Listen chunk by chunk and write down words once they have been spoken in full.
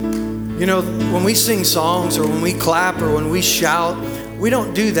You know, when we sing songs or when we clap or when we shout, we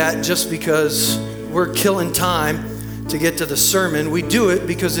don't do that just because we're killing time to get to the sermon. We do it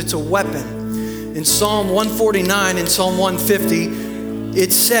because it's a weapon. In Psalm 149 and Psalm 150,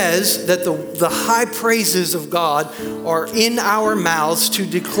 it says that the high praises of God are in our mouths to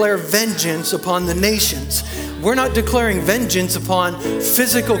declare vengeance upon the nations. We're not declaring vengeance upon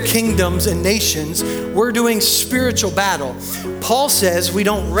physical kingdoms and nations. We're doing spiritual battle. Paul says we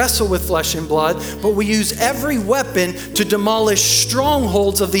don't wrestle with flesh and blood, but we use every weapon to demolish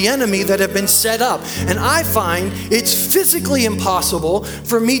strongholds of the enemy that have been set up. And I find it's physically impossible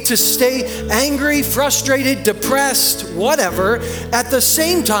for me to stay angry, frustrated, depressed, whatever, at the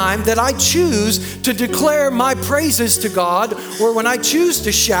same time that I choose to declare my praises to God, or when I choose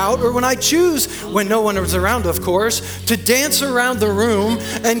to shout, or when I choose, when no one is around, of course, to dance around the room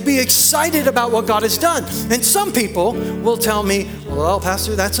and be excited about what God has done. And some people will tell me, well,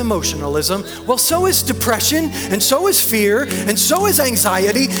 Pastor, that's emotionalism. Well, so is depression, and so is fear, and so is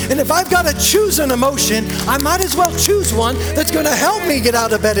anxiety. And if I've got to choose an emotion, I might as well choose one that's going to help me get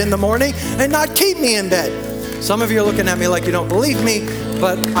out of bed in the morning and not keep me in bed. Some of you are looking at me like you don't believe me,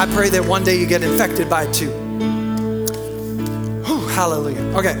 but I pray that one day you get infected by it too. Whew, hallelujah.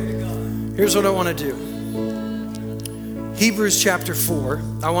 Okay, here's what I want to do. Hebrews chapter 4,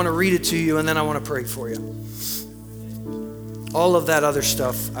 I want to read it to you and then I want to pray for you. All of that other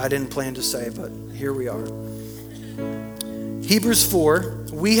stuff I didn't plan to say, but here we are. Hebrews 4,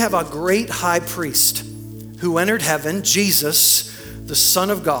 we have a great high priest who entered heaven, Jesus, the Son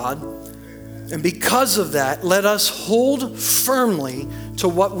of God. And because of that, let us hold firmly to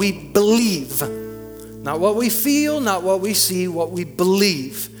what we believe. Not what we feel, not what we see, what we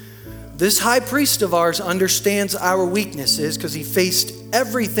believe. This high priest of ours understands our weaknesses because he faced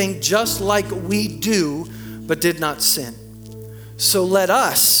everything just like we do, but did not sin. So let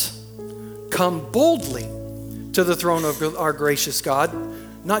us come boldly to the throne of our gracious God,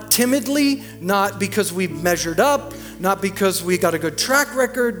 not timidly, not because we've measured up, not because we got a good track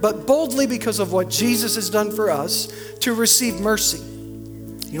record, but boldly because of what Jesus has done for us to receive mercy.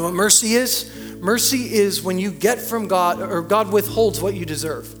 You know what mercy is? Mercy is when you get from God, or God withholds what you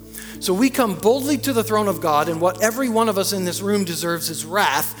deserve. So we come boldly to the throne of God, and what every one of us in this room deserves is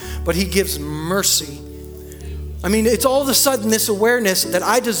wrath, but he gives mercy. I mean, it's all of a sudden this awareness that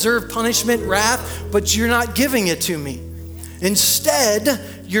I deserve punishment, wrath, but you're not giving it to me. Instead,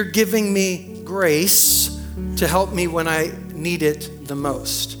 you're giving me grace to help me when I need it the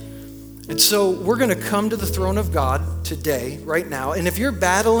most. And so we're going to come to the throne of God today, right now. And if you're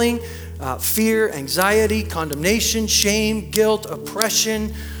battling fear, anxiety, condemnation, shame, guilt,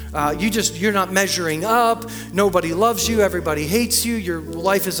 oppression, you're not measuring up, nobody loves you, everybody hates you, your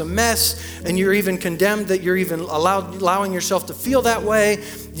life is a mess, and you're even condemned that you're even allowing yourself to feel that way,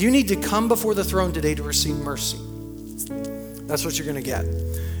 you need to come before the throne today to receive mercy. That's what you're going to get.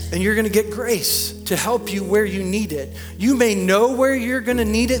 And you're going to get grace to help you where you need it. You may know where you're going to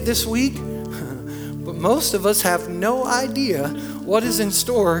need it this week, but most of us have no idea what is in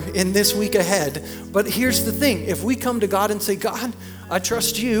store in this week ahead. But here's the thing. If we come to God and say, God, I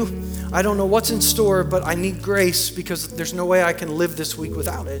trust you. I don't know what's in store, but I need grace because there's no way I can live this week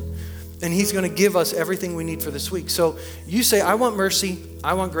without it. And he's going to give us everything we need for this week. So you say, I want mercy.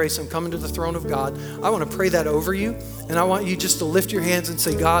 I want grace. I'm coming to the throne of God. I want to pray that over you. And I want you just to lift your hands and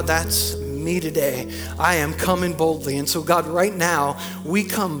say, God, that's me today. I am coming boldly. And so God, right now, we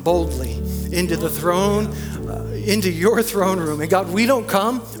come boldly into the throne, into your throne room. And God, we don't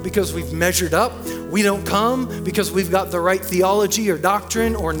come because we've measured up. We don't come because we've got the right theology or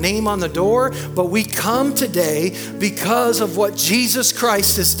doctrine or name on the door, but we come today because of what Jesus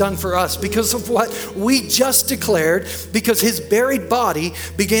Christ has done for us, because of what we just declared, because his buried body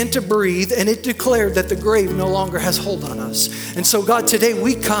began to breathe and it declared that the grave no longer has hold on us. And so God, today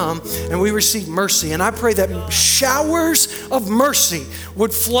we come and we receive mercy. And I pray that showers of mercy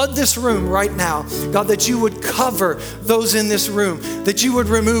would flood this room right now. God, that you would cover those in this room, that you would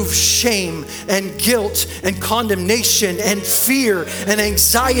remove shame and guilt and condemnation and fear and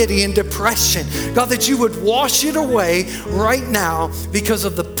anxiety and depression. God, that you would wash it away right now because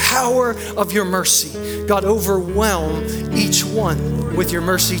of the power of your mercy. God, overwhelm each one with your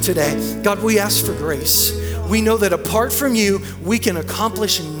mercy today. God, we ask for grace. we know that apart from you, we can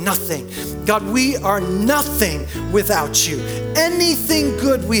accomplish nothing. God, we are nothing without you. Anything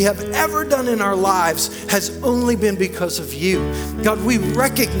good we have ever done in our lives has only been because of you. God, we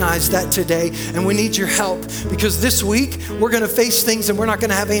recognize that today, and we need your help, because this week we're going to face things and we're not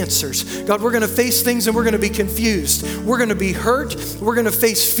going to have answers. God, we're going to face things and we're going to be confused. We're going to be hurt. We're going to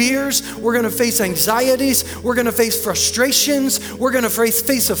face fears. We're going to face anxieties. We're going to face frustrations. We're going to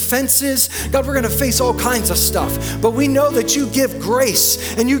face offenses. God, we're going to face all kinds of stuff. But we know that you give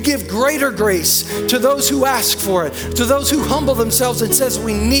grace, and you give greater grace to those who ask for it, to those who humble themselves and says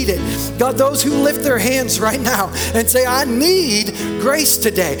we need it. God, those who lift their hands right now and say, I need grace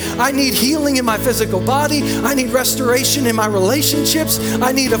today. I need healing in my physical body. I need restoration in my relationships.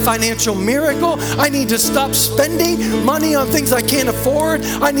 I need a financial miracle. I need to stop spending money on things I can't afford.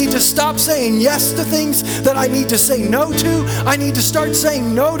 I need to stop saying yes to things that I need to say no to. I need to start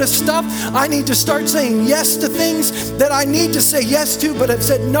saying no to stuff. I need to start saying yes to things that I need to say yes to but have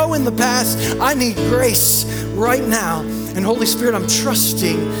said no in the past. I need grace right now. And Holy Spirit, I'm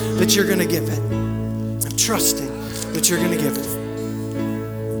trusting that you're going to give it. I'm trusting that you're going to give it.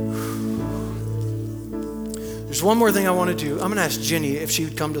 There's one more thing I want to do. I'm going to ask Jenny if she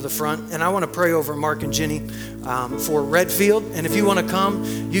would come to the front, and I want to pray over Mark and Jenny for Redfield. And if you want to come,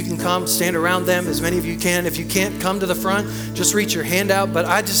 you can come, stand around them, as many of you can. If you can't come to the front, just reach your hand out. But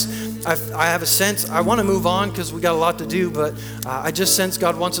I have a sense, I want to move on because we got a lot to do, but I just sense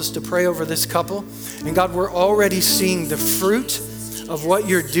God wants us to pray over this couple. And God, we're already seeing the fruit of what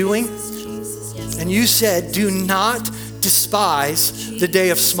you're doing. And you said, do not despise the day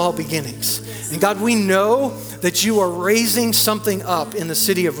of small beginnings. And God, we know that you are raising something up in the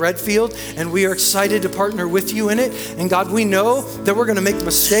city of Redfield, and we are excited to partner with you in it. And God, we know that we're going to make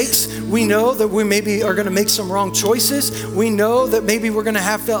mistakes. We know that we maybe are going to make some wrong choices. We know that maybe we're going to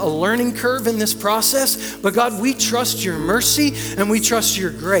have a learning curve in this process. But God, we trust your mercy and we trust your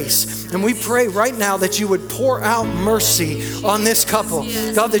grace. And we pray right now that you would pour out mercy on this couple.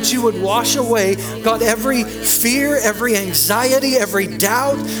 God, that you would wash away, God, every fear, every anxiety, every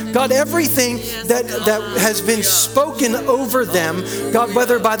doubt, God, everything that has been spoken over them, God,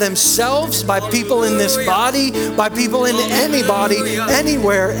 whether by themselves, by people in this body, by people in anybody,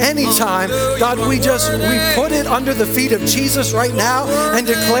 anywhere, anytime. God, we put it under the feet of Jesus right now and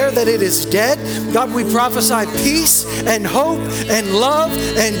declare that it is dead. God, we prophesy peace and hope and love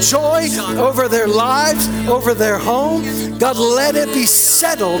and joy over their lives, over their home. God, let it be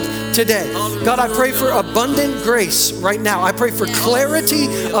settled today. God, I pray for abundant grace right now. I pray for clarity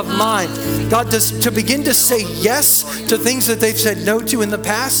of mind. God, to begin to say yes to things that they've said no to in the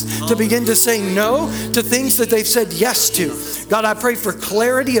past, to begin to say no to things that they've said yes to. God, I pray for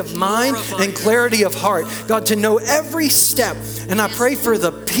clarity of mind and clarity of heart. God, to know every step. And I pray for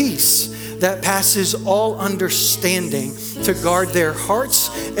the peace that passes all understanding to guard their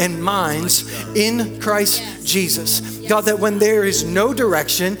hearts and minds in Christ Jesus. God, that when there is no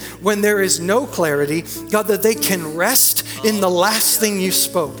direction, when there is no clarity, God, that they can rest in the last thing you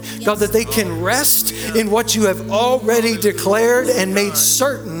spoke. God, that they can rest in what you have already declared and made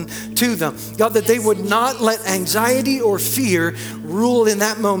certain to them. God, that they would not let anxiety or fear rule in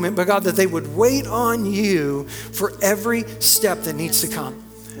that moment, but God, that they would wait on you for every step that needs to come.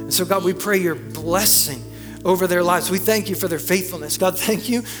 And so, God, we pray your blessing over their lives. We thank you for their faithfulness. God, thank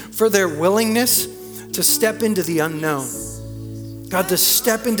you for their willingness to step into the unknown. God, to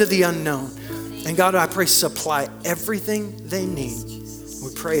step into the unknown. And God, I pray supply everything they need.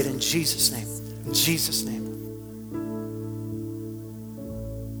 We pray it in Jesus' name. In Jesus' name.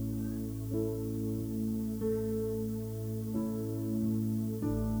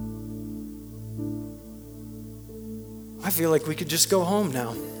 I feel like we could just go home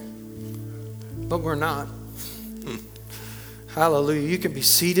now, but we're not. Hallelujah. You can be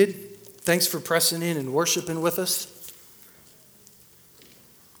seated. Thanks for pressing in and worshiping with us.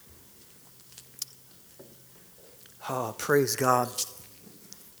 Oh, praise God.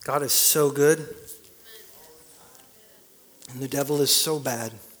 God is so good, and the devil is so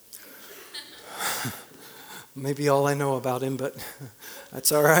bad. Maybe all I know about him, but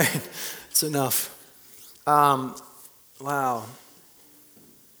that's all right. It's enough. Wow.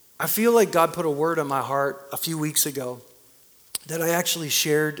 I feel like God put a word on my heart a few weeks ago that I actually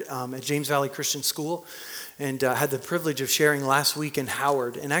shared at James Valley Christian School, and had the privilege of sharing last week in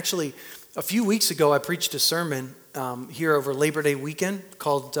Howard. And actually, a few weeks ago, I preached a sermon here over Labor Day weekend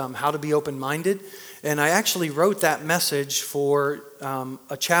called How to Be Open-Minded. And I actually wrote that message for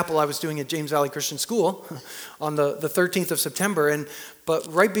a chapel I was doing at James Valley Christian School on the 13th of September. But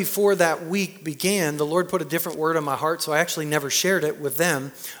right before that week began, the Lord put a different word on my heart, so I actually never shared it with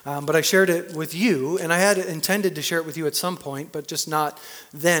them. But I shared it with you, and I had intended to share it with you at some point, but just not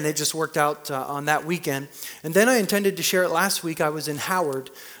then. It just worked out on that weekend. And then I intended to share it last week. I was in Howard.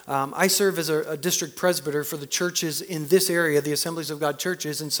 I serve as a district presbyter for the churches in this area, the Assemblies of God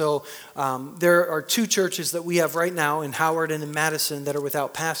churches. And so there are 2 churches that we have right now in Howard and in Madison that are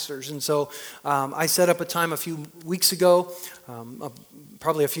without pastors. And so I set up a time a few weeks ago,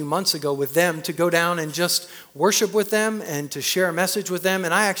 probably a few months ago with them to go down and just worship with them and to share a message with them.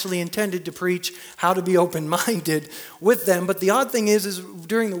 And I actually intended to preach how to be open-minded with them. But the odd thing is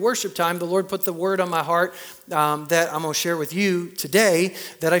during the worship time, the Lord put the word on my heart that I'm going to share with you today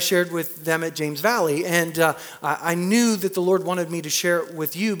that I shared with them at James Valley. And I knew that the Lord wanted me to share it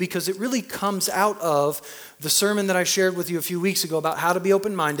with you because it really comes out of the sermon that I shared with you a few weeks ago about how to be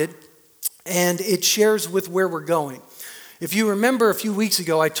open-minded. And it shares with where we're going. If you remember a few weeks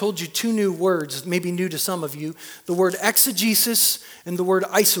ago, I told you 2 new words, maybe new to some of you, the word exegesis and the word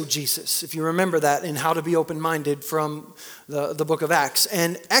eisegesis, if you remember that in how to be open-minded from the book of Acts.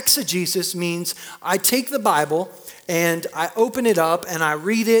 And exegesis means I take the Bible and I open it up and I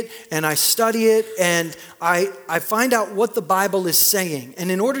read it and I study it and I find out what the Bible is saying.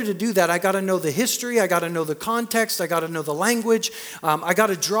 And in order to do that, I got to know the history, I got to know the context, I got to know the language, I got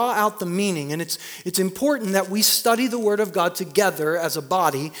to draw out the meaning. And it's important that we study the Word of God together as a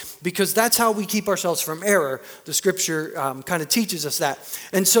body because that's how we keep ourselves from error. The Scripture kind of teaches us that.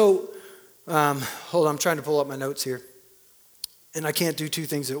 And so, hold on, I'm trying to pull up my notes here. And I can't do 2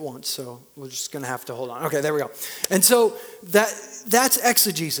 things at once, so we're just going to have to hold on. Okay, there we go. And so that's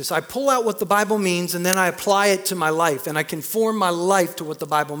exegesis. I pull out what the Bible means, and then I apply it to my life, and I conform my life to what the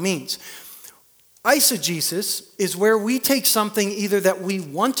Bible means. Eisegesis is where we take something either that we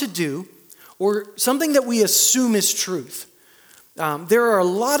want to do or something that we assume is truth. There are a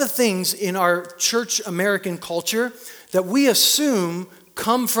lot of things in our church American culture that we assume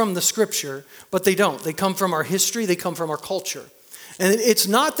come from the Scripture, but they don't. They come from our history, they come from our culture. And it's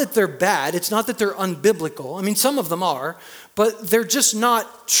not that they're bad, it's not that they're unbiblical. I mean, some of them are, but they're just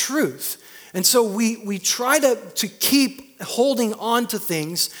not truth. And so we try to keep holding on to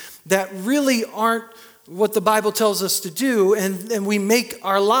things that really aren't what the Bible tells us to do, and we make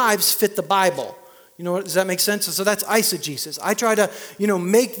our lives fit the Bible. You know, does that make sense? So that's eisegesis. I try to,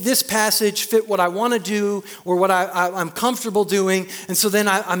 make this passage fit what I want to do or what I'm comfortable doing. And so then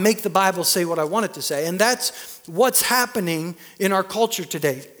I make the Bible say what I want it to say. And that's what's happening in our culture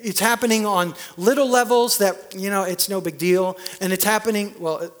today. It's happening on little levels that, it's no big deal. And it's happening,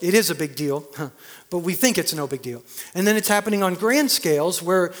 well, it is a big deal, but we think it's no big deal. And then it's happening on grand scales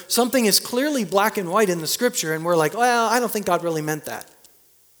where something is clearly black and white in the Scripture. And we're like, well, I don't think God really meant that.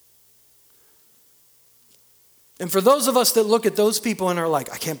 And for those of us that look at those people and are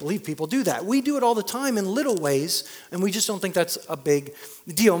like, I can't believe people do that. We do it all the time in little ways, and we just don't think that's a big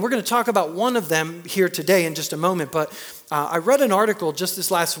deal. And we're going to talk about one of them here today in just a moment. But I read an article just this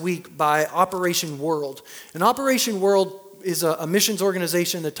last week by Operation World. And Operation World is a missions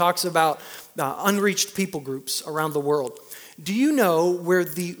organization that talks about unreached people groups around the world. Do you know where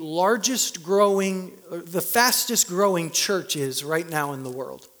the fastest growing church is right now in the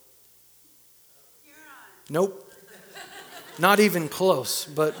world? Nope. Not even close,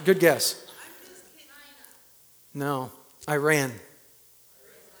 but good guess. No, Iran.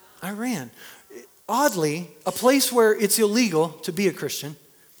 Oddly, a place where it's illegal to be a Christian,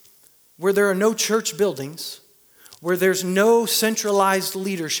 where there are no church buildings, where there's no centralized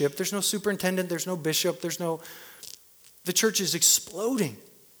leadership, there's no superintendent, there's no bishop, the church is exploding.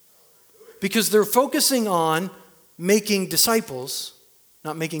 Because they're focusing on making disciples,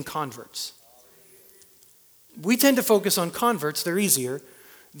 not making converts. We tend to focus on converts. They're easier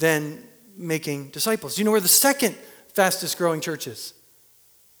than making disciples. Do you know where the second fastest growing church is?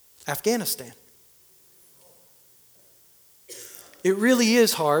 Afghanistan. It really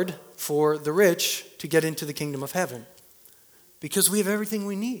is hard for the rich to get into the kingdom of heaven because we have everything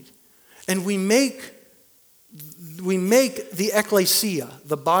we need. And we make the ecclesia,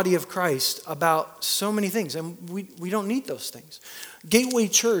 the body of Christ, about so many things. And we don't need those things. Gateway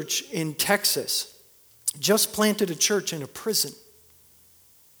Church in Texas just planted a church in a prison.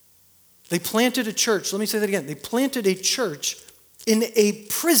 They planted a church. Let me say that again. They planted a church in a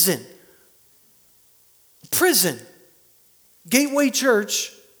prison. Prison. Gateway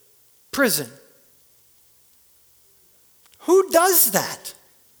Church, prison. Who does that?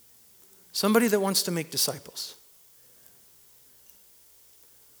 Somebody that wants to make disciples.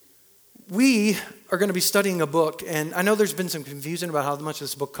 We are going to be studying a book, and I know there's been some confusion about how much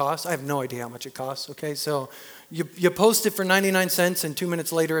this book costs. I have no idea how much it costs, okay? So you post it for 99 cents, and 2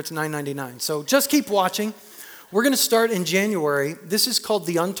 minutes later it's $9.99. So just keep watching. We're going to start in January. This is called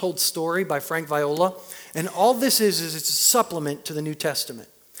The Untold Story by Frank Viola, and all this is it's a supplement to the New Testament.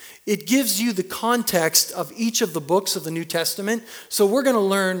 It gives you the context of each of the books of the New Testament. So we're going to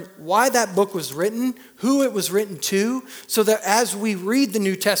learn why that book was written, who it was written to, so that as we read the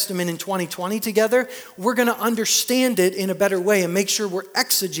New Testament in 2020 together, we're going to understand it in a better way and make sure we're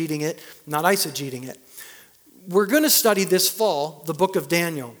exegeting it, not eisegeting it. We're going to study this fall the book of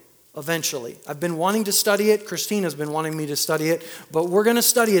Daniel eventually. I've been wanting to study it. Christina's been wanting me to study it, but we're going to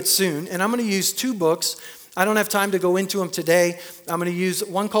study it soon. And I'm going to use 2 books. I don't have time to go into them today. I'm going to use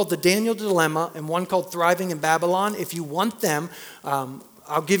one called The Daniel Dilemma and one called Thriving in Babylon. If you want them,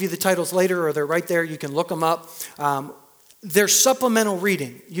 I'll give you the titles later, or they're right there. You can look them up. They're supplemental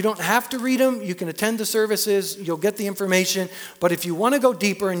reading. You don't have to read them. You can attend the services. You'll get the information. But if you want to go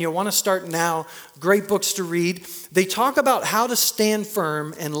deeper and you want to start now, great books to read. They talk about how to stand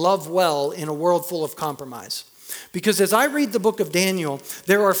firm and love well in a world full of compromise. Because as I read the book of Daniel,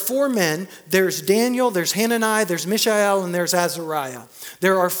 there are 4 men. There's Daniel, there's Hananiah, there's Mishael, and there's Azariah.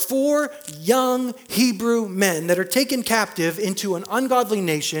 There are 4 young Hebrew men that are taken captive into an ungodly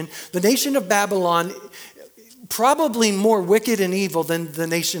nation, the nation of Babylon, probably more wicked and evil than the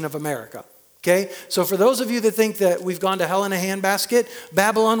nation of America. Okay? So for those of you that think that we've gone to hell in a handbasket,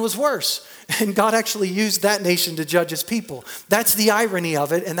 Babylon was worse. And God actually used that nation to judge his people. That's the irony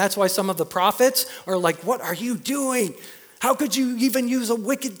of it. And that's why some of the prophets are like, what are you doing? How could you even use a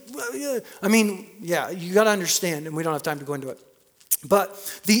wicked... I mean, yeah, you got to understand, and we don't have time to go into it.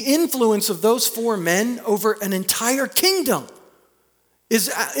 But the influence of those 4 men over an entire kingdom is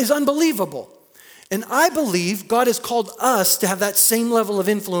unbelievable. And I believe God has called us to have that same level of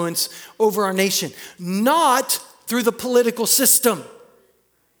influence over our nation. Not through the political system.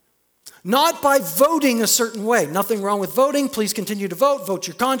 Not by voting a certain way. Nothing wrong with voting. Please continue to vote. Vote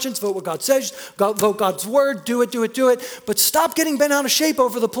your conscience. Vote what God says. Vote God's word. Do it, do it, do it. But stop getting bent out of shape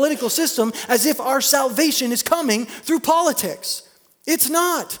over the political system as if our salvation is coming through politics. It's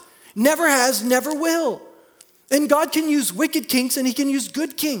not. Never has, never will. And God can use wicked kings and he can use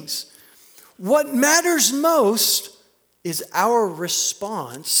good kings. What matters most is our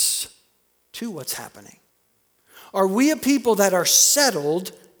response to what's happening. Are we a people that are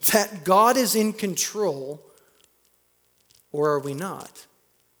settled that God is in control, or are we not?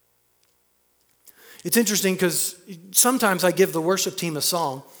 It's interesting because sometimes I give the worship team a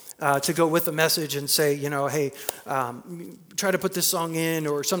song to go with the message and say, hey, try to put this song in.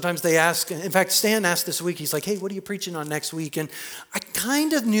 Or sometimes they ask, in fact, Stan asked this week, he's like, hey, what are you preaching on next week? And I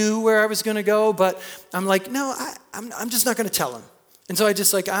kind of knew where I was going to go, but I'm like, no, I'm just not going to tell him. And so I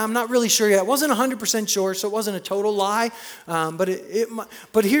just I'm not really sure yet. I wasn't 100% sure, so it wasn't a total lie.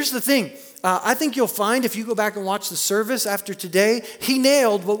 But here's the thing. I think you'll find if you go back and watch the service after today, he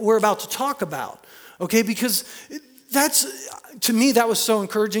nailed what we're about to talk about. Okay, because to me, that was so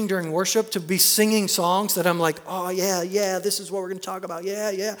encouraging during worship to be singing songs that I'm like, oh, yeah, this is what we're going to talk about.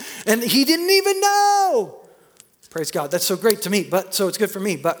 Yeah. And he didn't even know. Praise God. That's so great to me. So it's good for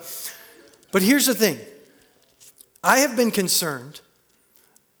me. But here's the thing. I have been concerned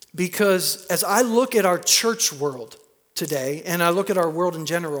because as I look at our church world today, and I look at our world in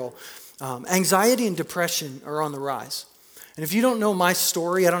general, anxiety and depression are on the rise. And if you don't know my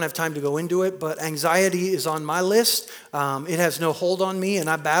story, I don't have time to go into it, but anxiety is on my list. It has no hold on me, and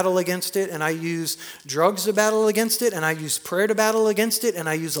I battle against it, and I use drugs to battle against it, and I use prayer to battle against it, and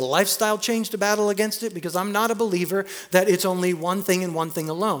I use a lifestyle change to battle against it, because I'm not a believer that it's only one thing and one thing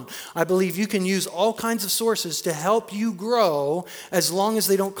alone. I believe you can use all kinds of sources to help you grow as long as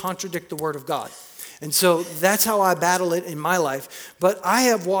they don't contradict the Word of God. And so that's how I battle it in my life. But I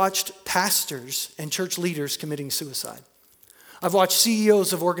have watched pastors and church leaders committing suicide. I've watched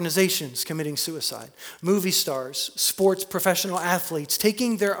CEOs of organizations committing suicide, movie stars, sports professional athletes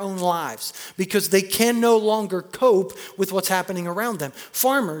taking their own lives because they can no longer cope with what's happening around them.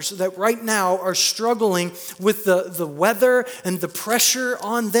 Farmers that right now are struggling with the weather and the pressure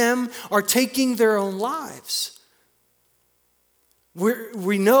on them are taking their own lives.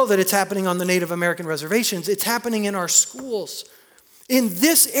 We know that it's happening on the Native American reservations. It's happening in our schools. In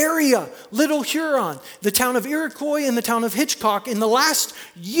this area, Little Huron, the town of Iroquois and the town of Hitchcock, in the last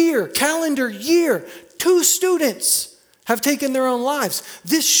calendar year, 2 students have taken their own lives.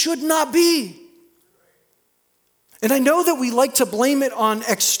 This should not be. And I know that we like to blame it on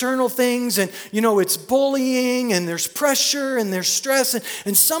external things and, it's bullying and there's pressure and there's stress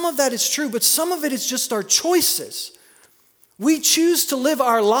and some of that is true, but some of it is just our choices. We choose to live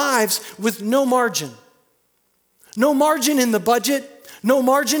our lives with no margin. No margin in the budget, no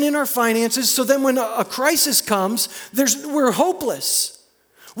margin in our finances. So then when a crisis comes, we're hopeless.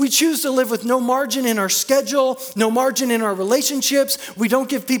 We choose to live with no margin in our schedule, no margin in our relationships. We don't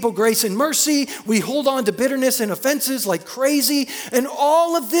give people grace and mercy. We hold on to bitterness and offenses like crazy. And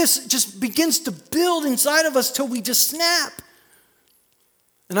all of this just begins to build inside of us till we just snap.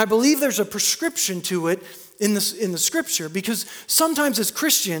 And I believe there's a prescription to it in the scripture, because sometimes as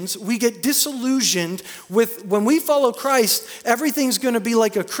Christians, we get disillusioned with when we follow Christ, everything's going to be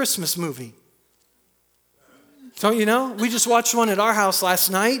like a Christmas movie. Don't you know? We just watched one at our house last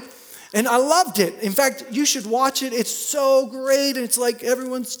night, and I loved it. In fact, you should watch it. It's so great, and it's like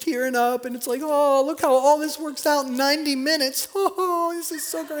everyone's tearing up, and it's like, oh, look how all this works out in 90 minutes. Oh, this is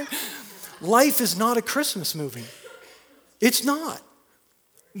so great. Life is not a Christmas movie. It's not.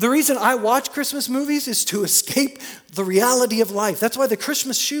 The reason I watch Christmas movies is to escape the reality of life. That's why the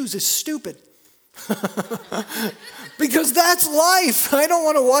Christmas shoes is stupid. Because that's life. I don't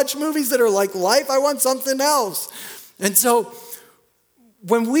want to watch movies that are like life. I want something else. And so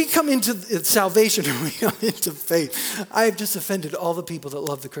when we come into salvation, when we come into faith, I have just offended all the people that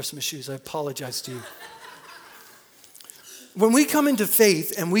love the Christmas shoes. I apologize to you. When we come into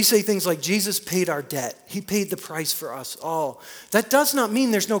faith and we say things like Jesus paid our debt, he paid the price for us all, that does not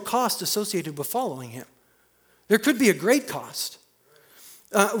mean there's no cost associated with following him. There could be a great cost.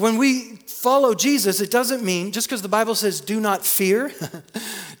 When we follow Jesus, it doesn't mean, just because the Bible says do not fear,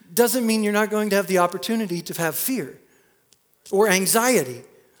 doesn't mean you're not going to have the opportunity to have fear or anxiety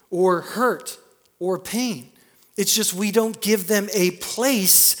or hurt or pain. It's just we don't give them a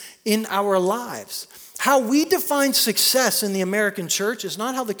place in our lives. How we define success in the American church is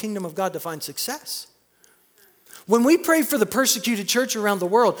not how the kingdom of God defines success. When we pray for the persecuted church around the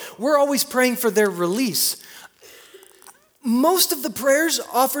world, we're always praying for their release. Most of the prayers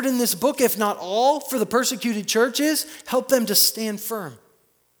offered in this book, if not all, for the persecuted churches, help them to stand firm.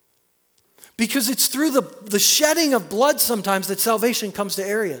 Because it's through the shedding of blood sometimes that salvation comes to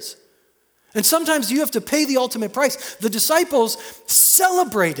areas. And sometimes you have to pay the ultimate price. The disciples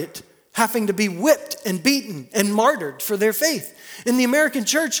celebrated having to be whipped and beaten and martyred for their faith. In the American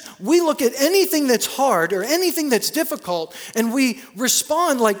church, we look at anything that's hard or anything that's difficult and we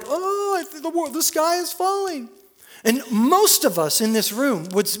respond like, oh, the sky is falling. And most of us in this room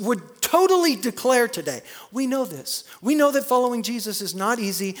would totally declare today, we know this. We know that following Jesus is not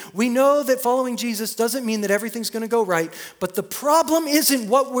easy. We know that following Jesus doesn't mean that everything's going to go right. But the problem isn't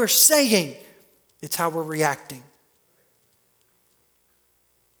what we're saying. It's how we're reacting.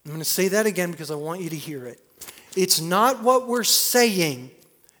 I'm going to say that again because I want you to hear it. It's not what we're saying.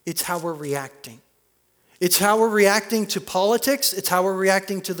 It's how we're reacting. It's how we're reacting to politics. It's how we're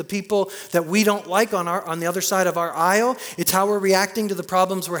reacting to the people that we don't like on the other side of our aisle. It's how we're reacting to the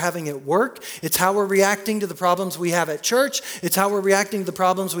problems we're having at work. It's how we're reacting to the problems we have at church. It's how we're reacting to the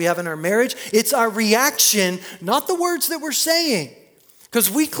problems we have in our marriage. It's our reaction, not the words that we're saying.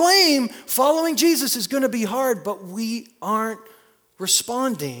 Because we claim following Jesus is going to be hard, but we aren't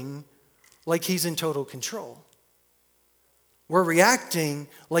responding like he's in total control. We're reacting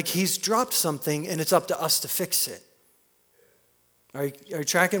like he's dropped something and it's up to us to fix it. Are you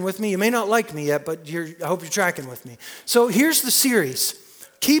tracking with me? You may not like me yet, but I hope you're tracking with me. So here's the series.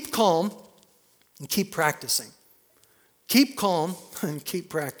 Keep calm and keep practicing. Keep calm and keep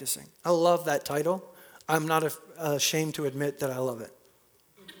practicing. I love that title. I'm not ashamed to admit that I love it.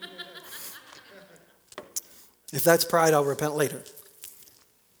 If that's pride, I'll repent later.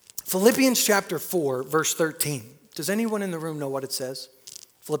 Philippians chapter 4, verse 13. Does anyone in the room know what it says?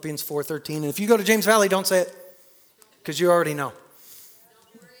 Philippians 4:13. And if you go to James Valley, don't say it, because you already know.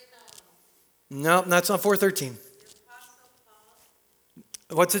 No, that's not 4:13.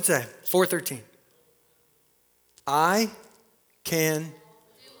 What's it say? 4:13. I can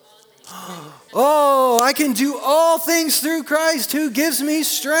I can do all things through Christ who gives me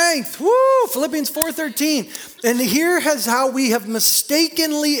strength. Woo! Philippians 4:13. And here is how we have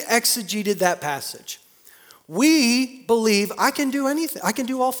mistakenly exegeted that passage. We believe I can do anything. I can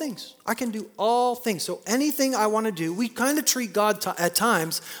do all things. I can do all things. So anything I want to do, we kind of treat God at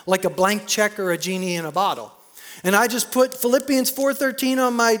times like a blank check or a genie in a bottle. And I just put Philippians 4:13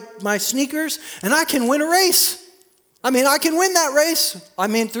 on my sneakers and I can win a race. I can win that race.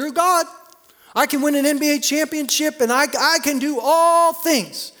 Through God. I can win an NBA championship and I can do all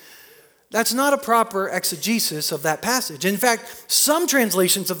things. That's not a proper exegesis of that passage. In fact, some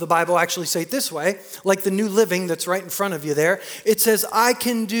translations of the Bible actually say it this way, like the New Living that's right in front of you there. It says, I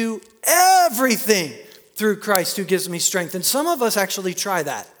can do everything through Christ who gives me strength. And some of us actually try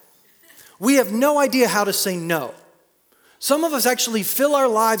that. We have no idea how to say no. Some of us actually fill our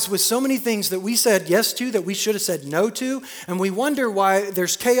lives with so many things that we said yes to that we should have said no to, and we wonder why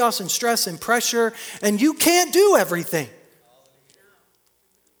there's chaos and stress and pressure, and you can't do everything.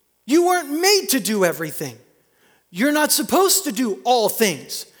 You weren't made to do everything. You're not supposed to do all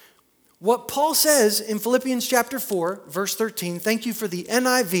things. What Paul says in Philippians chapter 4, verse 13, thank you for the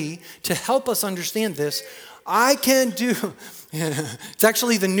NIV to help us understand this. I can do... It's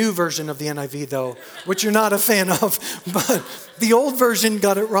actually the new version of the NIV, though, which you're not a fan of, but the old version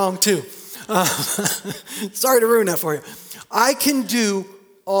got it wrong, too. Sorry to ruin that for you. I can do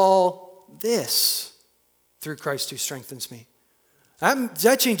all this through Christ who strengthens me.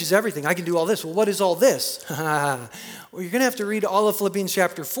 That changes everything. I can do all this. Well, what is all this? Well, you're going to have to read all of Philippians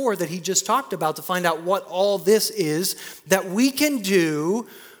chapter 4 that he just talked about to find out what all this is that we can do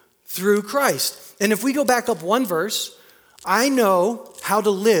through Christ. And if we go back up one verse, I know how to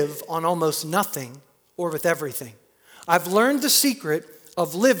live on almost nothing or with everything. I've learned the secret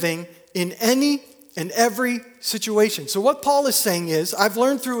of living in any and every situation. So what Paul is saying is, I've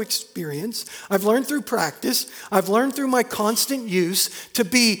learned through experience, I've learned through practice, I've learned through my constant use to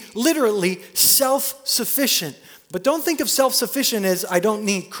be literally self-sufficient. But don't think of self-sufficient as I don't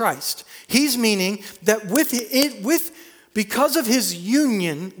need Christ. He's meaning that because of his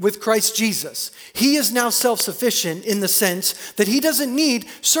union with Christ Jesus, he is now self-sufficient in the sense that he doesn't need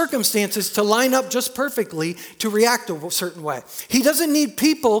circumstances to line up just perfectly to react a certain way. He doesn't need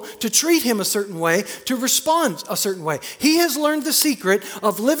people to treat him a certain way, to respond a certain way. He has learned the secret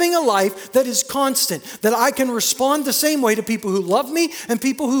of living a life that is constant, that I can respond the same way to people who love me and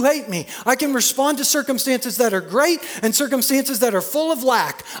people who hate me. I can respond to circumstances that are great and circumstances that are full of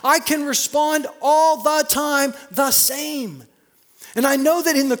lack. I can respond all the time the same. And I know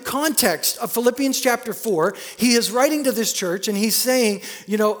that in the context of Philippians chapter 4, he is writing to this church and he's saying,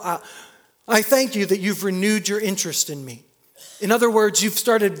 I thank you that you've renewed your interest in me. In other words, you've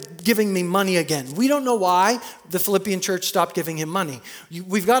started giving me money again. We don't know why the Philippian church stopped giving him money.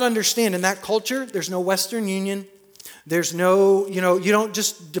 We've got to understand in that culture, there's no Western Union. There's no, you don't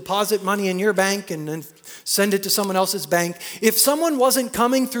just deposit money in your bank and then send it to someone else's bank. If someone wasn't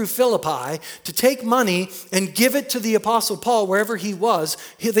coming through Philippi to take money and give it to the Apostle Paul wherever he was,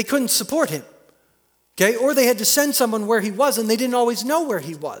 they couldn't support him. Okay? Or they had to send someone where he was and they didn't always know where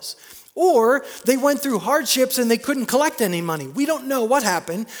he was. Or they went through hardships and they couldn't collect any money. We don't know what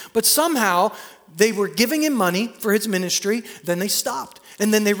happened, but somehow they were giving him money for his ministry, then they stopped.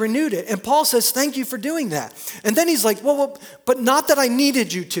 And then they renewed it. And Paul says, thank you for doing that. And then he's like, well, but not that I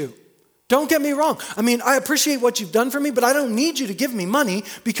needed you to. Don't get me wrong. I mean, I appreciate what you've done for me, but I don't need you to give me money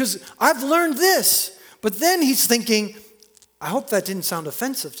because I've learned this. But then he's thinking, I hope that didn't sound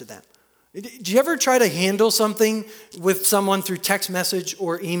offensive to them. Do you ever try to handle something with someone through text message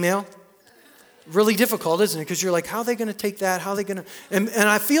or email? Really difficult, isn't it? Because you're like, how are they going to take that? How are they going to... And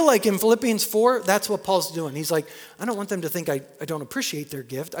I feel like in Philippians 4, that's what Paul's doing. He's like, I don't want them to think I don't appreciate their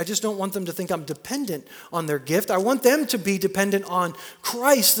gift. I just don't want them to think I'm dependent on their gift. I want them to be dependent on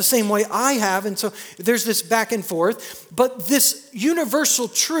Christ the same way I have. And so there's this back and forth. But this universal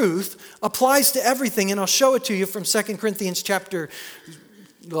truth applies to everything. And I'll show it to you from 2 Corinthians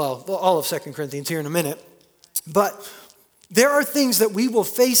all of 2 Corinthians here in a minute. But... there are things that we will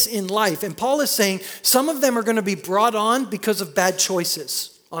face in life. And Paul is saying some of them are going to be brought on because of bad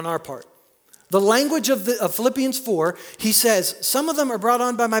choices on our part. The language of Philippians 4, he says, some of them are brought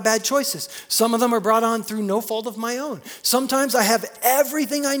on by my bad choices. Some of them are brought on through no fault of my own. Sometimes I have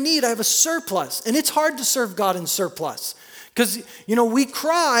everything I need. I have a surplus. And it's hard to serve God in surplus. Because, we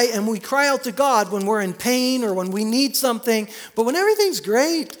cry and we cry out to God when we're in pain or when we need something. But when everything's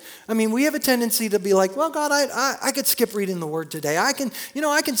great, we have a tendency to be like, well, God, I could skip reading the word today. I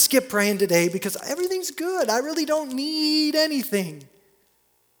can skip praying today because everything's good. I really don't need anything.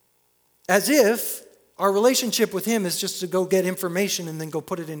 As if our relationship with him is just to go get information and then go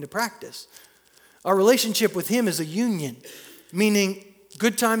put it into practice. Our relationship with him is a union, meaning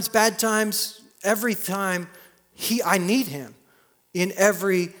good times, bad times, every time I need him in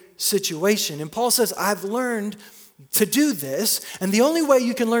every situation. And Paul says, I've learned to do this. And the only way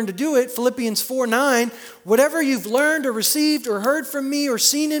you can learn to do it, Philippians 4:9, whatever you've learned or received or heard from me or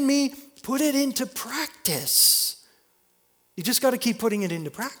seen in me, put it into practice. You just got to keep putting it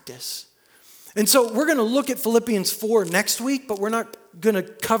into practice. And so we're going to look at Philippians 4 next week, but we're not going to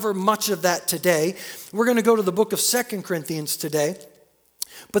cover much of that today. We're going to go to the book of 2 Corinthians today.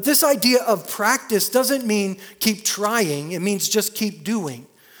 But this idea of practice doesn't mean keep trying. It means just keep doing.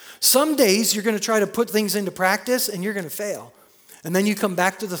 Some days you're going to try to put things into practice and you're going to fail. And then you come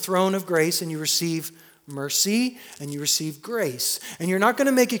back to the throne of grace and you receive mercy and you receive grace. And you're not going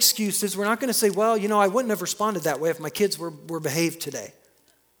to make excuses. We're not going to say, well, I wouldn't have responded that way if my kids were behaved today.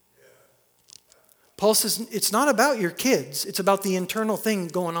 Paul says it's not about your kids. It's about the internal thing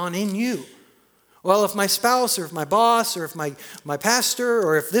going on in you. Well, if my spouse or if my boss or if my pastor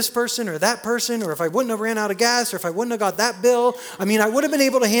or if this person or that person or if I wouldn't have ran out of gas or if I wouldn't have got that bill, I would have been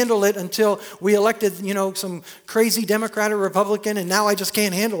able to handle it until we elected, some crazy Democrat or Republican, and now I just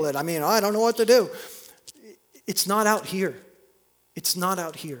can't handle it. I don't know what to do. It's not out here. It's not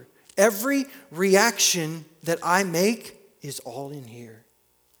out here. Every reaction that I make is all in here.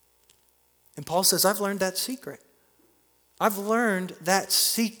 And Paul says, I've learned that secret. I've learned that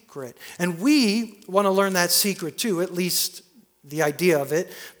secret. And we want to learn that secret too, at least the idea of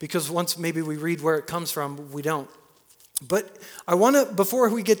it, because once maybe we read where it comes from, we don't. But I want to, before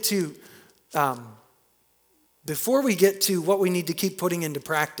we get to what we need to keep putting into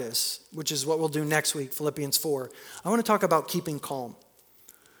practice, which is what we'll do next week, Philippians 4, I want to talk about keeping calm.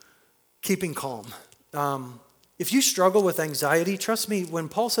 Keeping calm. If you struggle with anxiety, trust me, when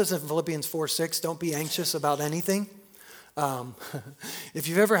Paul says in Philippians 4:6, don't be anxious about anything. If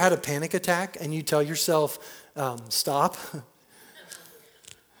you've ever had a panic attack and you tell yourself, stop,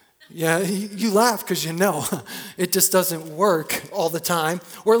 yeah, you laugh because it just doesn't work all the time,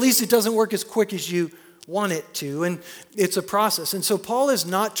 or at least it doesn't work as quick as you want it to, and it's a process. And so Paul is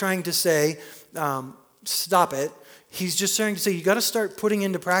not trying to say, stop it. He's just trying to say you got to start putting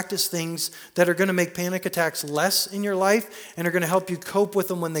into practice things that are going to make panic attacks less in your life and are going to help you cope with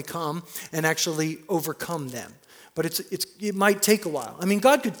them when they come and actually overcome them. But it might take a while.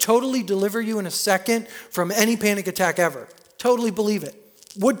 God could totally deliver you in a second from any panic attack ever. Totally believe it.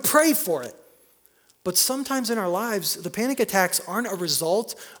 Would pray for it. But sometimes in our lives, the panic attacks aren't a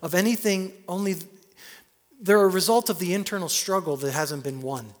result of anything, they're a result of the internal struggle that hasn't been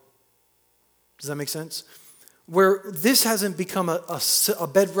won. Does that make sense? Where this hasn't become a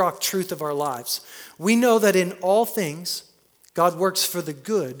bedrock truth of our lives. We know that in all things, God works for the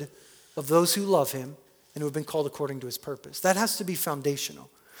good of those who love him and who have been called according to his purpose. That has to be foundational.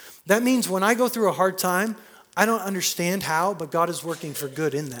 That means when I go through a hard time, I don't understand how, but God is working for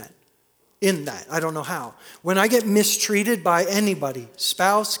good in that. I don't know how. When I get mistreated by anybody,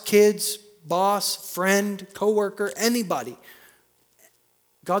 spouse, kids, boss, friend, coworker, anybody,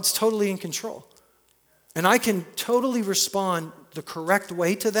 God's totally in control. And I can totally respond the correct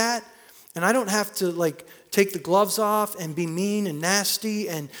way to that. And I don't have to take the gloves off and be mean and nasty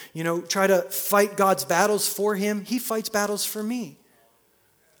and, try to fight God's battles for him. He fights battles for me.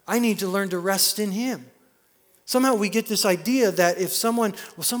 I need to learn to rest in him. Somehow we get this idea that if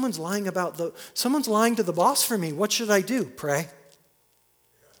someone's lying to the boss for me, what should I do? Pray.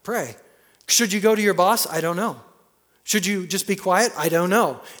 Pray. Should you go to your boss? I don't know. Should you just be quiet? I don't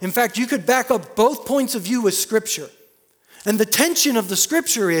know. In fact, you could back up both points of view with Scripture. And the tension of the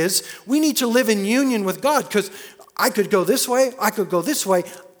Scripture is we need to live in union with God because I could go this way, I could go this way,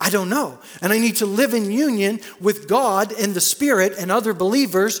 I don't know. And I need to live in union with God and the Spirit and other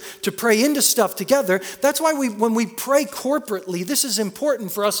believers to pray into stuff together. That's why when we pray corporately, this is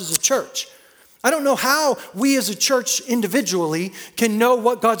important for us as a church. I don't know how we as a church individually can know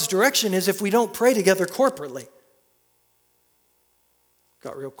what God's direction is if we don't pray together corporately.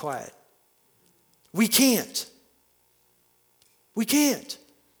 Got real quiet. We can't. We can't.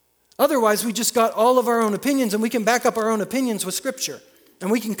 Otherwise, we just got all of our own opinions, and we can back up our own opinions with Scripture. And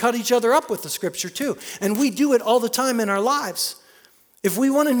we can cut each other up with the Scripture too. And we do it all the time in our lives. If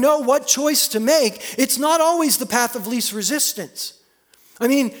we want to know what choice to make, it's not always the path of least resistance.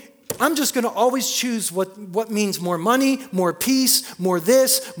 I'm just going to always choose what means more money, more peace, more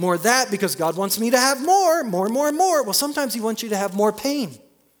this, more that, because God wants me to have more. Well, sometimes he wants you to have more pain.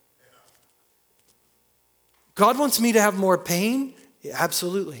 God wants me to have more pain? Yeah,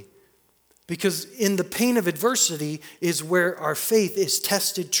 absolutely. Because in the pain of adversity is where our faith is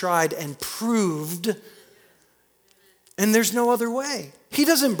tested, tried, and proved. And there's no other way. He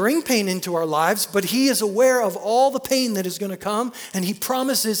doesn't bring pain into our lives, but he is aware of all the pain that is going to come, and he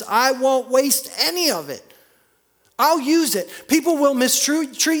promises, I won't waste any of it. I'll use it. People will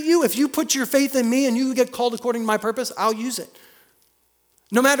mistreat you. If you put your faith in me and you get called according to my purpose, I'll use it.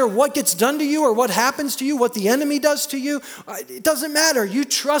 No matter what gets done to you or what happens to you, what the enemy does to you, it doesn't matter. You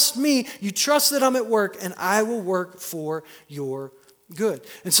trust me. You trust that I'm at work, and I will work for your good.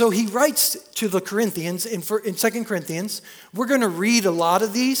 And so he writes to the Corinthians in 2 Corinthians. We're going to read a lot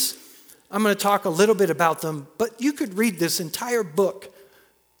of these. I'm going to talk a little bit about them, but you could read this entire book,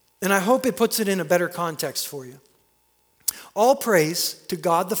 and I hope it puts it in a better context for you. All praise to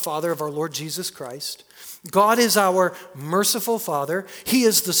God the Father of our Lord Jesus Christ. God is our merciful Father. He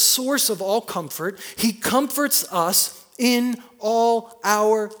is the source of all comfort. He comforts us in all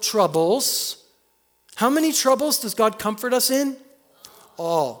our troubles. How many troubles does God comfort us in?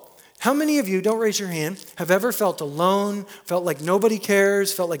 All. How many of you, don't raise your hand, have ever felt alone, felt like nobody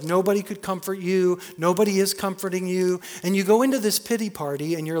cares, felt like nobody could comfort you, nobody is comforting you, and you go into this pity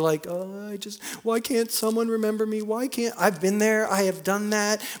party and you're like, why can't someone remember me? I've been there, I have done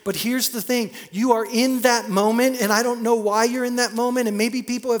that. But here's the thing, you are in that moment, and I don't know why you're in that moment, and maybe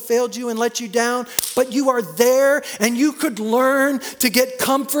people have failed you and let you down, but you are there, and you could learn to get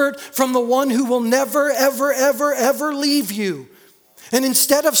comfort from the one who will never, ever, ever, ever leave you. And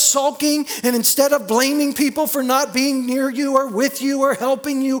instead of sulking and instead of blaming people for not being near you or with you or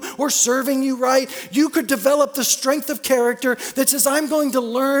helping you or serving you right, you could develop the strength of character that says, I'm going to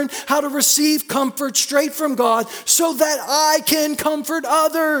learn how to receive comfort straight from God so that I can comfort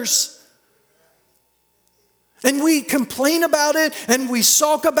others. And we complain about it and we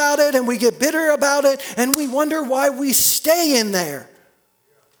sulk about it and we get bitter about it and we wonder why we stay in there.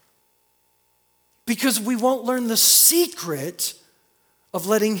 Because we won't learn the secret of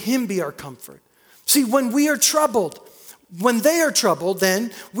letting him be our comfort. See, when we are troubled, when they are troubled,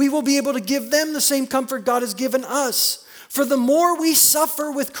 then we will be able to give them the same comfort God has given us. For the more we suffer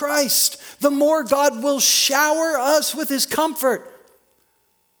with Christ, the more God will shower us with his comfort.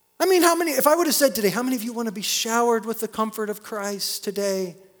 I mean, if I would have said today, how many of you want to be showered with the comfort of Christ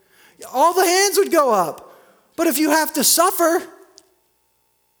today? All the hands would go up. But if you have to suffer,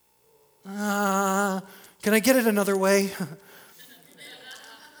 can I get it another way?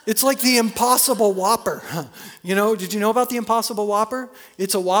 It's like the Impossible Whopper. Did you know about the Impossible Whopper?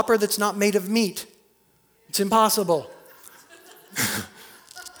 It's a Whopper that's not made of meat. It's impossible.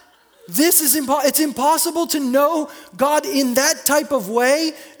 It's impossible to know God in that type of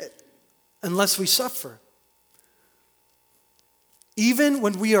way unless we suffer. Even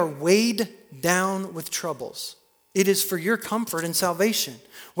when we are weighed down with troubles, it is for your comfort and salvation.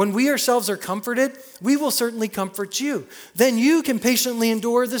 When we ourselves are comforted, we will certainly comfort you. Then you can patiently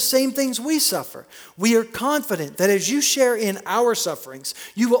endure the same things we suffer. We are confident that as you share in our sufferings,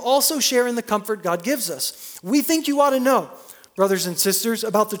 you will also share in the comfort God gives us. We think you ought to know, brothers and sisters,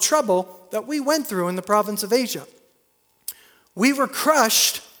 about the trouble that we went through in the province of Asia. We were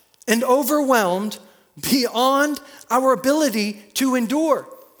crushed and overwhelmed beyond our ability to endure.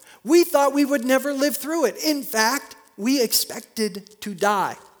 We thought we would never live through it. In fact, we expected to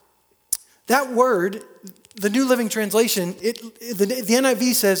die. That word, the New Living Translation, the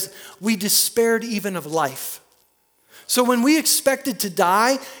NIV says, we despaired even of life. So when we expected to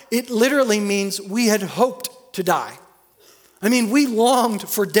die, it literally means we had hoped to die. I mean, we longed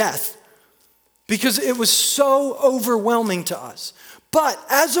for death because it was so overwhelming to us. But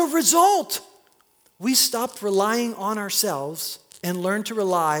as a result, we stopped relying on ourselves and learned to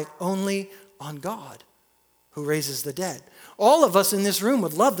rely only on God, who raises the dead. All of us in this room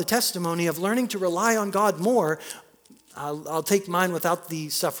would love the testimony of learning to rely on God more. I'll take mine without the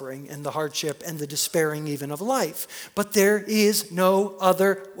suffering and the hardship and the despairing even of life. But there is no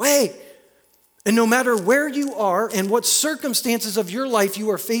other way. And no matter where you are and what circumstances of your life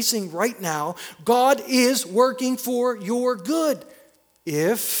you are facing right now, God is working for your good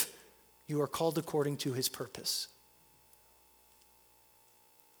if you are called according to his purpose.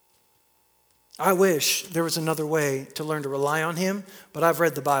 I wish there was another way to learn to rely on him, but I've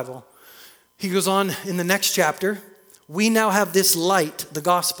read the Bible. He goes on in the next chapter, we now have this light, the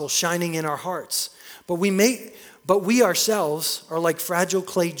gospel, shining in our hearts. But we ourselves are like fragile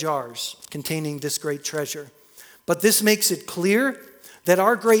clay jars containing this great treasure. But this makes it clear that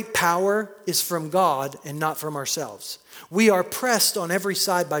our great power is from God and not from ourselves. We are pressed on every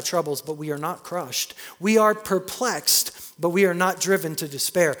side by troubles, but we are not crushed. We are perplexed, but we are not driven to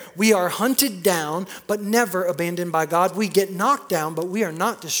despair. We are hunted down, but never abandoned by God. We get knocked down, but we are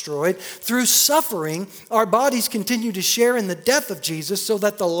not destroyed. Through suffering, our bodies continue to share in the death of Jesus so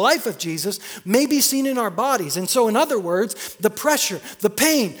that the life of Jesus may be seen in our bodies. And so, in other words, the pressure, the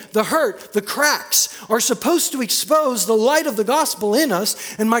pain, the hurt, the cracks are supposed to expose the light of the gospel in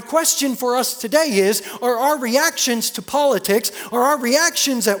us. And my question for us today is, are our reactions to politics, are our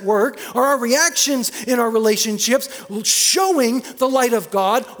reactions at work, are our reactions in our relationships showing the light of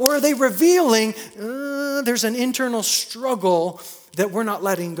God, or are they revealing there's an internal struggle that we're not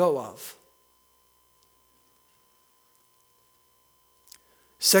letting go of?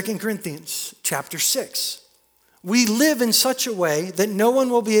 2 Corinthians chapter 6. We live in such a way that no one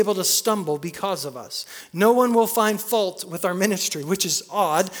will be able to stumble because of us. No one will find fault with our ministry, which is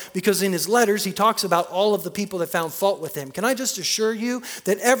odd because in his letters he talks about all of the people that found fault with him. Can I just assure you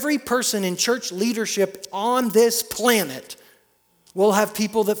that every person in church leadership on this planet will have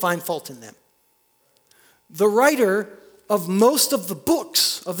people that find fault in them? The writer of most of the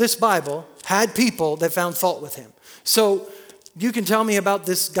books of this Bible had people that found fault with him. So you can tell me about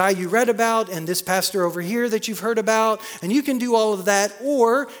this guy you read about and this pastor over here that you've heard about, and you can do all of that,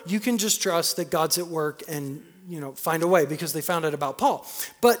 or you can just trust that God's at work and find a way, because they found out about Paul.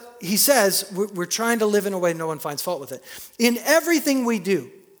 But he says we're trying to live in a way no one finds fault with it. In everything we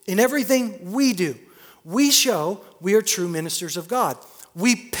do, we show we are true ministers of God.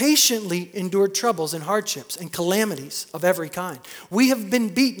 We patiently endured troubles and hardships and calamities of every kind. We have been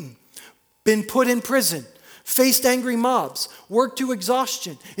beaten, been put in prison, faced angry mobs, worked to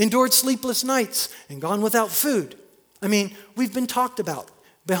exhaustion, endured sleepless nights, and gone without food. I mean, we've been talked about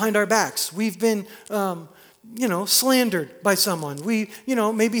behind our backs. We've been, slandered by someone. We,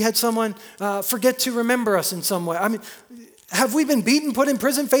 maybe had someone forget to remember us in some way. I mean, have we been beaten, put in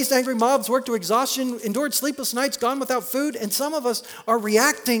prison, faced angry mobs, worked to exhaustion, endured sleepless nights, gone without food? And some of us are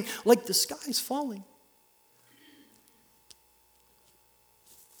reacting like the sky is falling.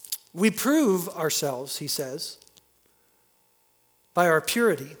 We prove ourselves, he says, by our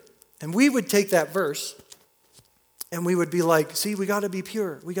purity. And we would take that verse and we would be like, see, we got to be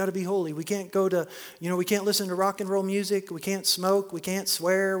pure. We got to be holy. We can't go to, we can't listen to rock and roll music. We can't smoke. We can't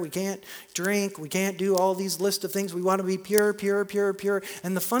swear. We can't drink. We can't do all these list of things. We want to be pure, pure, pure, pure.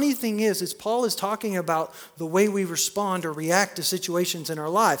 And the funny thing is Paul is talking about the way we respond or react to situations in our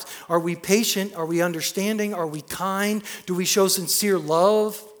lives. Are we patient? Are we understanding? Are we kind? Do we show sincere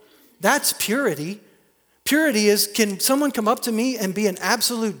love? That's purity. Purity is, can someone come up to me and be an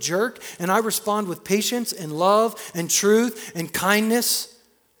absolute jerk and I respond with patience and love and truth and kindness?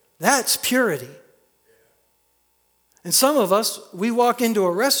 That's purity. And some of us, we walk into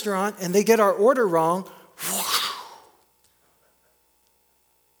a restaurant and they get our order wrong.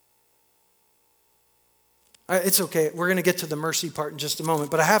 It's okay. We're going to get to the mercy part in just a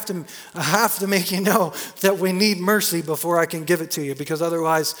moment, but I have to make you know that we need mercy before I can give it to you, because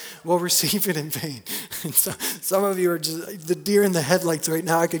otherwise we'll receive it in vain. And so, some of you are just the deer in the headlights right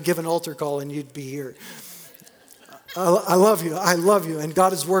now. I could give an altar call and you'd be here. I love you. I love you. And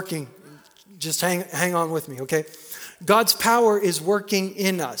God is working. Just hang on with me, okay? God's power is working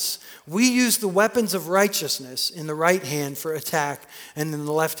in us. We use the weapons of righteousness in the right hand for attack and in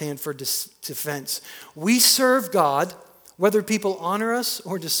the left hand for defense. We serve God whether people honor us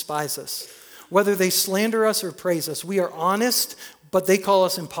or despise us, whether they slander us or praise us. We are honest, but they call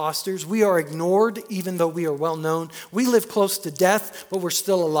us imposters. We are ignored, even though we are well known. We live close to death, but we're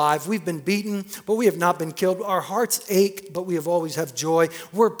still alive. We've been beaten, but we have not been killed. Our hearts ache, but we have always have joy.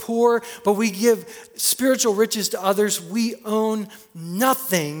 We're poor, but we give spiritual riches to others. We own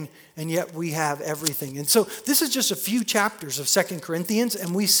nothing, and yet we have everything. And so this is just a few chapters of 2 Corinthians,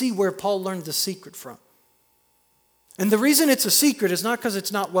 and we see where Paul learned the secret from. And the reason it's a secret is not because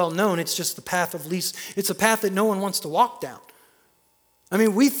it's not well known. It's just the path of least. It's a path that no one wants to walk down. I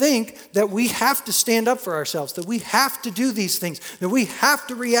mean, we think that we have to stand up for ourselves, that we have to do these things, that we have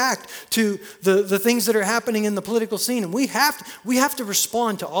to react to the things that are happening in the political scene, and we have to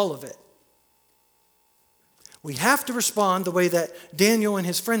respond to all of it. We have to respond the way that Daniel and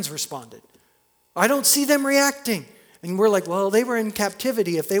his friends responded. I don't see them reacting. And we're like, well, they were in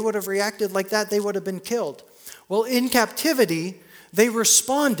captivity. If they would have reacted like that, they would have been killed. Well, in captivity, they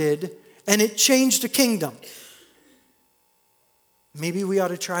responded, and it changed a kingdom. Maybe we ought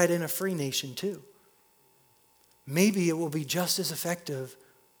to try it in a free nation too. Maybe it will be just as effective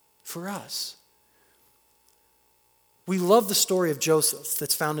for us. We love the story of Joseph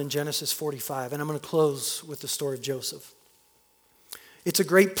that's found in Genesis 45, and I'm going to close with the story of Joseph. It's a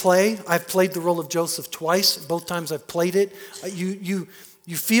great play. I've played the role of Joseph twice. Both times I've played it. You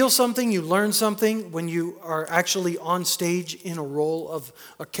feel something, you learn something when you are actually on stage in a role of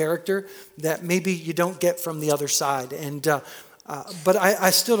a character that maybe you don't get from the other side. And but I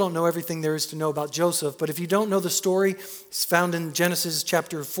still don't know everything there is to know about Joseph. But if you don't know the story, it's found in Genesis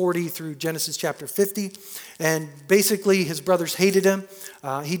chapter 40 through Genesis chapter 50. And basically, his brothers hated him.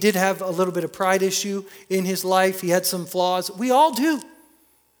 He did have a little bit of pride issue in his life. He had some flaws. We all do.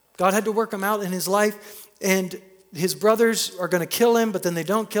 God had to work him out in his life. And his brothers are going to kill him, but then they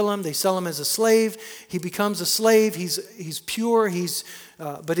don't kill him. They sell him as a slave. He becomes a slave. He's pure.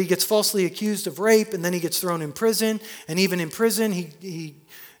 But he gets falsely accused of rape, and then he gets thrown in prison. And even in prison, he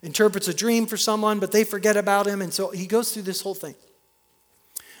interprets a dream for someone, but they forget about him. And so he goes through this whole thing.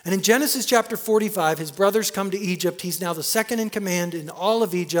 And in Genesis chapter 45, his brothers come to Egypt. He's now the second in command in all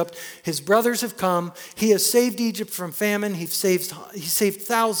of Egypt. His brothers have come. He has saved Egypt from famine. He saved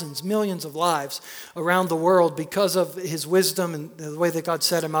thousands, millions of lives around the world because of his wisdom and the way that God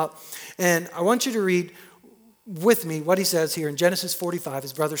set him up. And I want you to read with me what he says here in Genesis 45.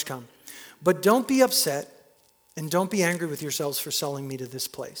 His brothers come. But don't be upset and don't be angry with yourselves for selling me to this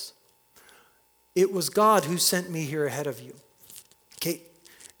place. It was God who sent me here ahead of you. Okay.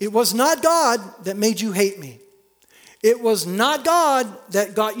 It was not God that made you hate me. It was not God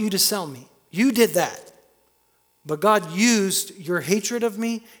that got you to sell me. You did that. But God used your hatred of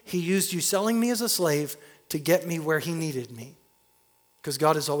me. He used you selling me as a slave to get me where he needed me. Because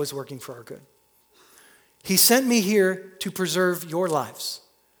God is always working for our good. He sent me here to preserve your lives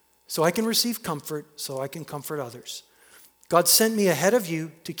so I can receive comfort, so I can comfort others. God sent me ahead of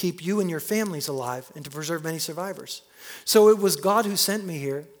you to keep you and your families alive and to preserve many survivors. So it was God who sent me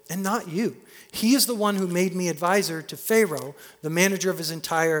here and not you. He is the one who made me advisor to Pharaoh, the manager of his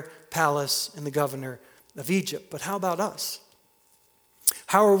entire palace and the governor of Egypt. But how about us?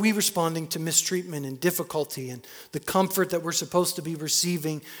 How are we responding to mistreatment and difficulty and the comfort that we're supposed to be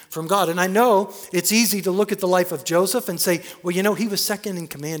receiving from God? And I know it's easy to look at the life of Joseph and say, well, you know, he was second in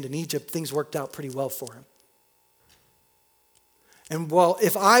command in Egypt. Things worked out pretty well for him. And well,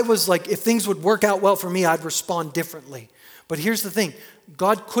 if things would work out well for me, I'd respond differently. But here's the thing.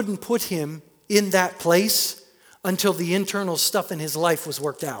 God couldn't put him in that place until the internal stuff in his life was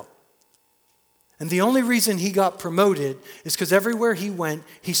worked out. And the only reason he got promoted is because everywhere he went,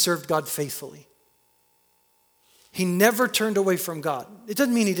 he served God faithfully. He never turned away from God. It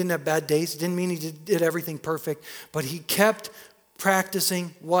doesn't mean he didn't have bad days. It didn't mean he did everything perfect. But he kept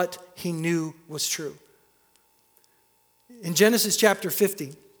practicing what he knew was true. In Genesis chapter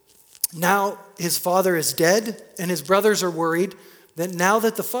 50, now his father is dead, and his brothers are worried that now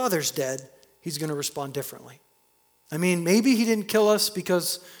that the father's dead, he's going to respond differently. I mean, maybe he didn't kill us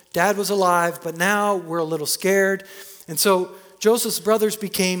because dad was alive, but now we're a little scared. And so Joseph's brothers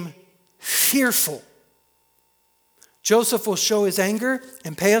became fearful. Joseph will show his anger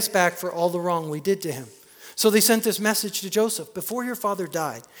and pay us back for all the wrong we did to him. So they sent this message to Joseph. Before your father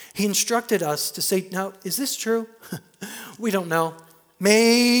died, he instructed us to say, now, is this true? We don't know.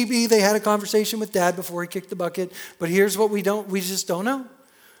 Maybe they had a conversation with dad before he kicked the bucket, but here's what we just don't know.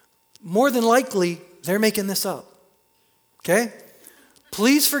 More than likely, they're making this up. Okay?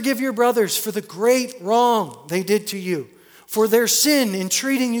 Please forgive your brothers for the great wrong they did to you, for their sin in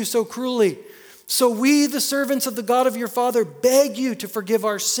treating you so cruelly. So we, the servants of the God of your father, beg you to forgive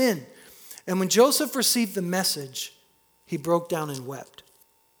our sin. And when Joseph received the message, he broke down and wept.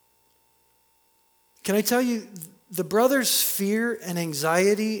 Can I tell you, the brothers' fear and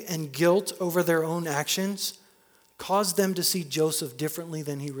anxiety and guilt over their own actions caused them to see Joseph differently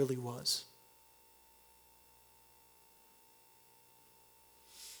than he really was.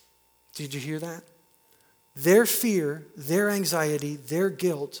 Did you hear that? Their fear, their anxiety, their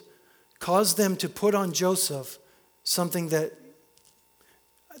guilt caused them to put on Joseph something that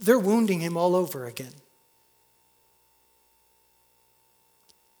they're wounding him all over again.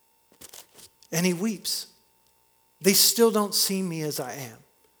 And he weeps. They still don't see me as I am.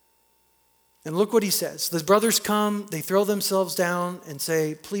 And look what he says. The brothers come, they throw themselves down and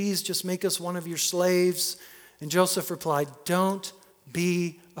say, please just make us one of your slaves. And Joseph replied, don't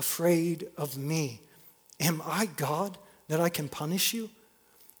be afraid of me. Am I God that I can punish you?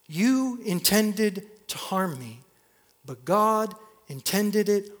 You intended to harm me, but God intended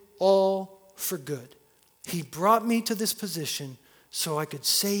it all for good. He brought me to this position so I could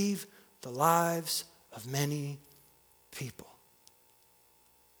save the lives of many people.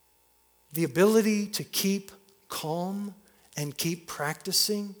 The ability to keep calm and keep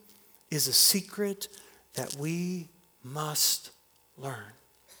practicing is a secret that we must learn.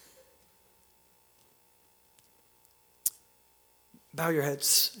 Bow your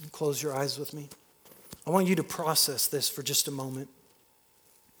heads and close your eyes with me. I want you to process this for just a moment.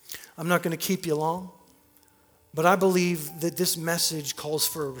 I'm not going to keep you long, but I believe that this message calls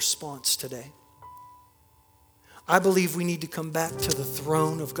for a response today. I believe we need to come back to the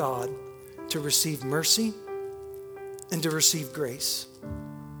throne of God to receive mercy and to receive grace.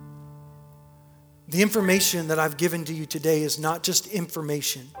 The information that I've given to you today is not just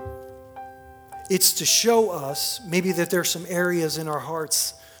information. It's to show us maybe that there are some areas in our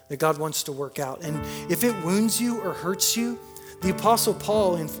hearts that God wants to work out. And if it wounds you or hurts you, the Apostle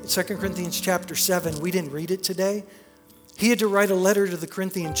Paul in 2 Corinthians chapter 7, we didn't read it today. He had to write a letter to the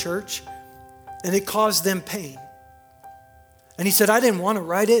Corinthian church, and it caused them pain. And he said, I didn't want to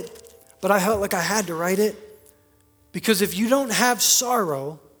write it, but I felt like I had to write it. Because if you don't have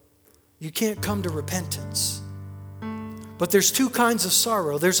sorrow, you can't come to repentance. But there's two kinds of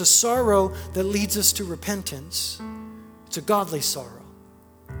sorrow. There's a sorrow that leads us to repentance. It's a godly sorrow.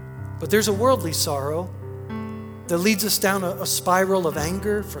 But there's a worldly sorrow that leads us down a spiral of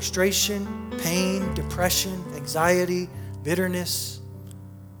anger, frustration, pain, depression, anxiety, bitterness.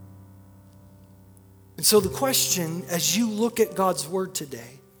 And so the question, as you look at God's word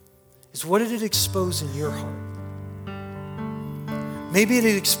today, is what did it expose in your heart? Maybe it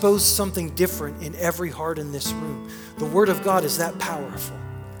exposed something different in every heart in this room. The word of God is that powerful.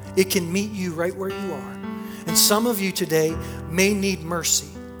 It can meet you right where you are. And some of you today may need mercy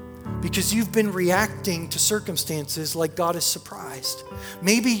because you've been reacting to circumstances like God is surprised.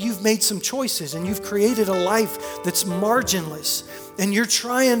 Maybe you've made some choices and you've created a life that's marginless and you're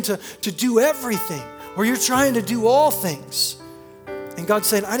trying to do everything, or you're trying to do all things. And God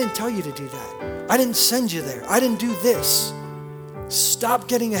said, I didn't tell you to do that. I didn't send you there. I didn't do this. Stop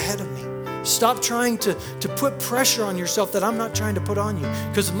getting ahead of me. Stop trying to put pressure on yourself that I'm not trying to put on you,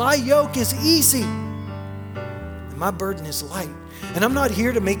 because my yoke is easy and my burden is light. And I'm not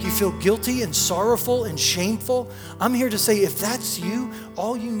here to make you feel guilty and sorrowful and shameful. I'm here to say, if that's you,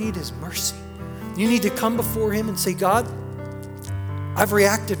 all you need is mercy. You need to come before him and say, God, I've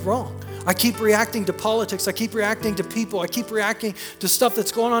reacted wrong. I keep reacting to politics. I keep reacting to people. I keep reacting to stuff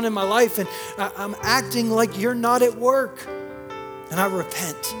that's going on in my life. And I'm acting like you're not at work. And I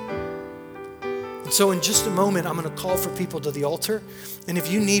repent. And so in just a moment, I'm going to call for people to the altar. And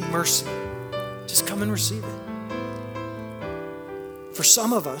if you need mercy, just come and receive it. For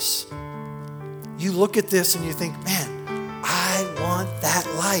some of us, you look at this and you think, man, I want that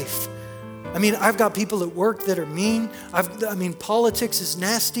life. I mean, I've got people at work that are mean. Politics is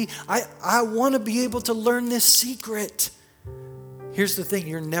nasty. I want to be able to learn this secret. Here's the thing,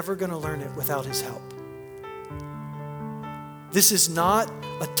 you're never going to learn it without his help. This is not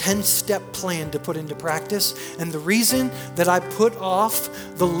a 10-step plan to put into practice. And the reason that I put off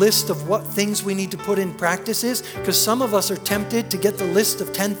the list of what things we need to put in practice is because some of us are tempted to get the list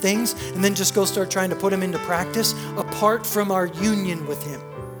of 10 things and then just go start trying to put them into practice apart from our union with him.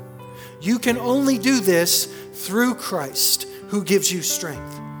 You can only do this through Christ, who gives you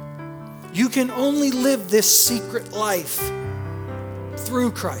strength. You can only live this secret life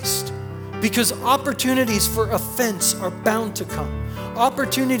through Christ, because opportunities for offense are bound to come.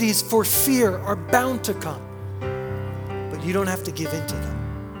 Opportunities for fear are bound to come. But you don't have to give in to them.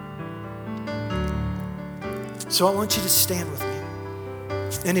 So I want you to stand with me.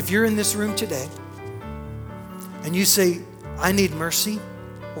 And if you're in this room today and you say, I need mercy,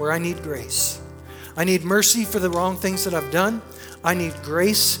 or I need grace. I need mercy for the wrong things that I've done. I need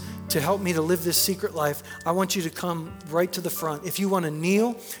grace to help me to live this secret life. I want you to come right to the front. If you want to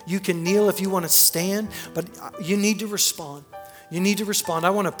kneel, you can kneel. If you want to stand, but you need to respond. You need to respond. I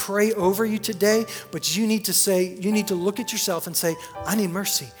want to pray over you today, but you need to look at yourself and say, I need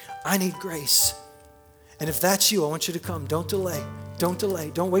mercy. I need grace. And if that's you, I want you to come. Don't delay. Don't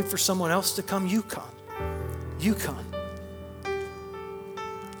delay. Don't wait for someone else to come. You come. You come.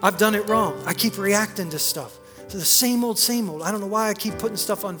 I've done it wrong. I keep reacting to stuff. To the same old, same old. I don't know why I keep putting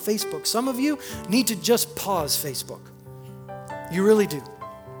stuff on Facebook. Some of you need to just pause Facebook. You really do.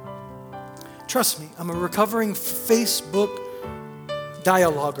 Trust me, I'm a recovering Facebook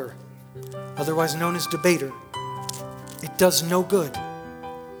dialoguer, otherwise known as debater. It does no good.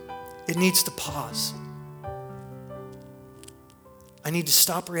 It needs to pause. I need to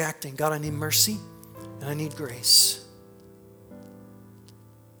stop reacting. God, I need mercy and I need grace.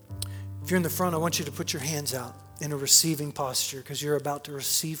 If you're in the front, I want you to put your hands out in a receiving posture, because you're about to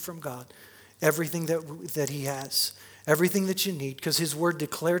receive from God everything that he has, everything that you need, because his word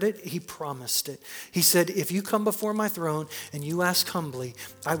declared it. He promised it. He said, if you come before my throne and you ask humbly,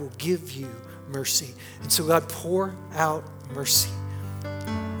 I will give you mercy. And so God, pour out mercy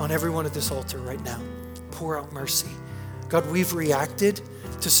on everyone at this altar right now. Pour out mercy. God, we've reacted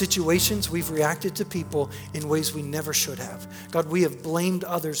to situations, we've reacted to people in ways we never should have. God, we have blamed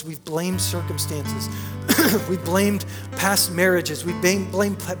others. We've blamed circumstances. We blamed past marriages. We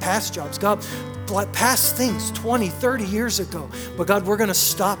blamed past jobs. God, past things 20, 30 years ago. But God, we're going to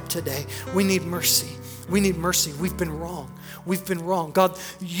stop today. We need mercy. We need mercy. We've been wrong. We've been wrong. God,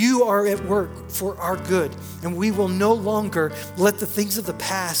 you are at work for our good, and we will no longer let the things of the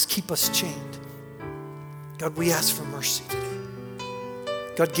past keep us chained. God, we ask for mercy today.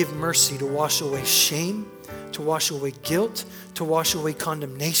 God, give mercy to wash away shame, to wash away guilt, to wash away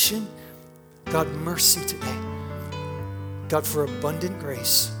condemnation. God, mercy today. God, for abundant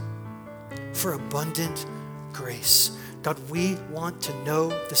grace. For abundant grace. God, we want to know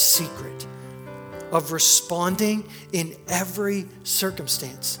the secret of responding in every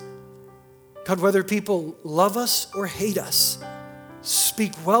circumstance God, whether people love us or hate us,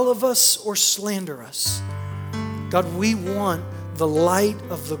 speak well of us or slander us, God, we want the light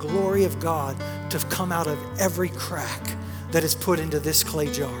of the glory of God to come out of every crack that is put into this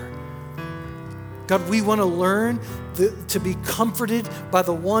clay jar. God, we want to learn to be comforted by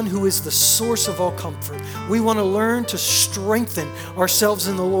the one who is the source of all comfort. We want to learn to strengthen ourselves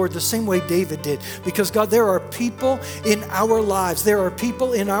in the Lord the same way David did. Because God, there are people in our lives. There are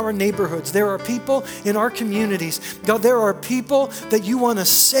people in our neighborhoods. There are people in our communities. God, there are people that you want to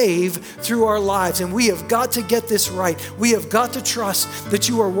save through our lives. And we have got to get this right. We have got to trust that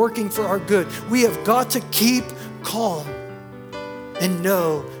you are working for our good. We have got to keep calm and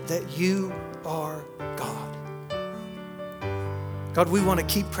know that you are God. God, we want to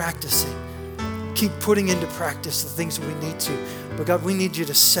keep practicing, keep putting into practice the things that we need to. But God, we need you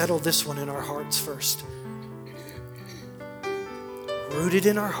to settle this one in our hearts first. Rooted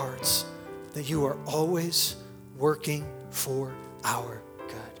in our hearts that you are always working for our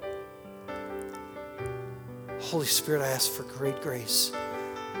good. Holy Spirit, I ask for great grace,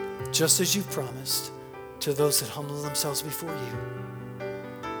 just as you've promised to those that humble themselves before you.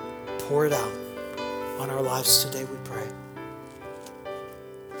 Pour it out on our lives today, we pray.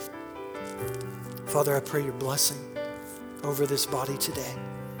 Father, I pray your blessing over this body today.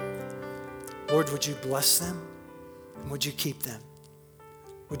 Lord, would you bless them and would you keep them?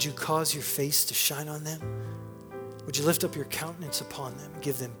 Would you cause your face to shine on them? Would you lift up your countenance upon them and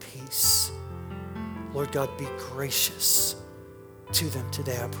give them peace? Lord God, be gracious to them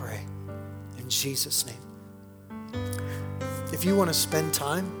today, I pray. In Jesus' name. If you want to spend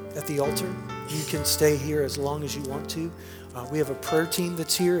time at the altar, you can stay here as long as you want to. We have a prayer team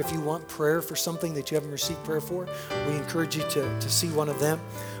that's here. If you want prayer for something that you haven't received prayer for, we encourage you to see one of them.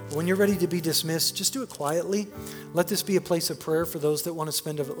 When you're ready to be dismissed, just do it quietly. Let this be a place of prayer for those that want to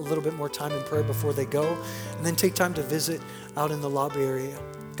spend a little bit more time in prayer before they go. And then take time to visit out in the lobby area.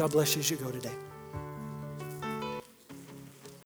 God bless you as you go today.